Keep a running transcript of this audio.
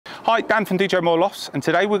Hi, Dan from DJMoore Lofts, and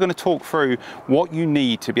today we're going to talk through what you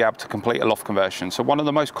need to be able to complete a loft conversion. So one of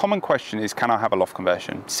the most common questions is, can I have a loft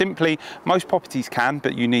conversion? Simply, most properties can,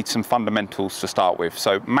 but you need some fundamentals to start with.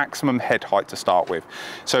 So maximum head height to start with.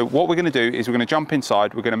 So what we're going to do is we're going to jump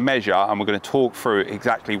inside, we're going to measure, and we're going to talk through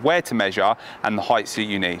exactly where to measure and the heights that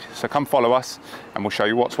you need. So come follow us and we'll show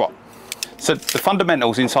you what's what. So the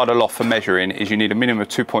fundamentals inside a loft for measuring is you need a minimum of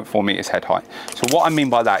 2.4 meters head height. So what I mean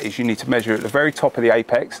by that is you need to measure at the very top of the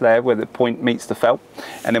apex there where the point meets the felt.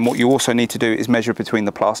 And then what you also need to do is measure between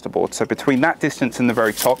the plasterboard. So between that distance and the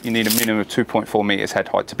very top, you need a minimum of 2.4 meters head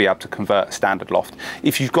height to be able to convert a standard loft.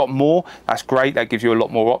 If you've got more, that's great. That gives you a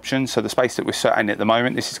lot more options. So the space that we're sitting in at the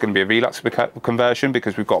moment, this is going to be a Velux conversion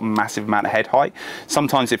because we've got a massive amount of head height.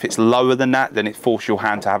 Sometimes if it's lower than that, then it forces your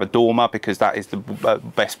hand to have a dormer because that is the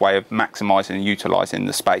best way of maximizing and utilizing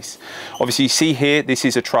the space. Obviously you see here, this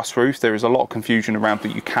is a truss roof. There is a lot of confusion around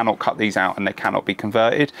that you cannot cut these out and they cannot be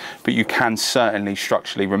converted, but you can certainly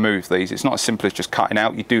structurally remove these. It's not as simple as just cutting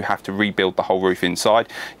out. You do have to rebuild the whole roof inside.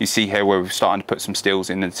 You see here where we're starting to put some steels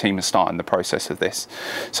in and the team is starting the process of this.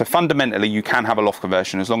 So fundamentally you can have a loft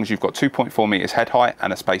conversion as long as you've got 2.4 meters head height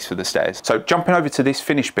and a space for the stairs. So jumping over to this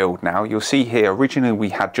finished build now, you'll see here originally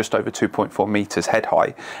we had just over 2.4 meters head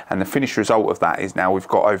height, and the finished result of that is now we've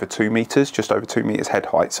got over 2 meters, just over 2 meters head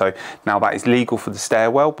height. So now that is legal for the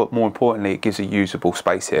stairwell, but more importantly it gives a usable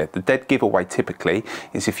space here. The dead giveaway typically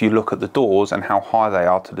is if you look at the doors and how high they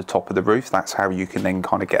are to the top of the roof. That's how you can then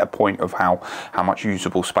kind of get a point of how much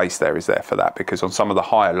usable space there is there for that, because on some of the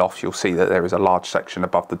higher lofts you'll see that there is a large section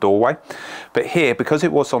above the doorway. But here, because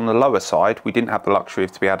it was on the lower side, we didn't have the luxury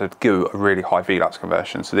of to be able to do a really high Velux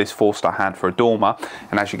conversion. So this forced our hand for a dormer,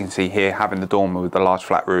 and as you can see here, having the dormer with the large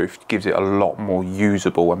flat roof gives it a lot more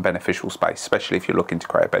usable and beneficial space, especially if you're looking to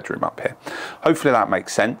create a bedroom up here. Hopefully that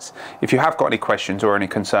makes sense. If you have got any questions or any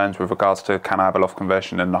concerns with regards to can I have a loft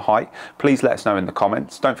conversion and the height, please let us know in the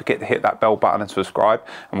comments. Don't forget to hit that bell button and subscribe,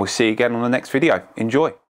 and we'll see you again on the next video. Enjoy.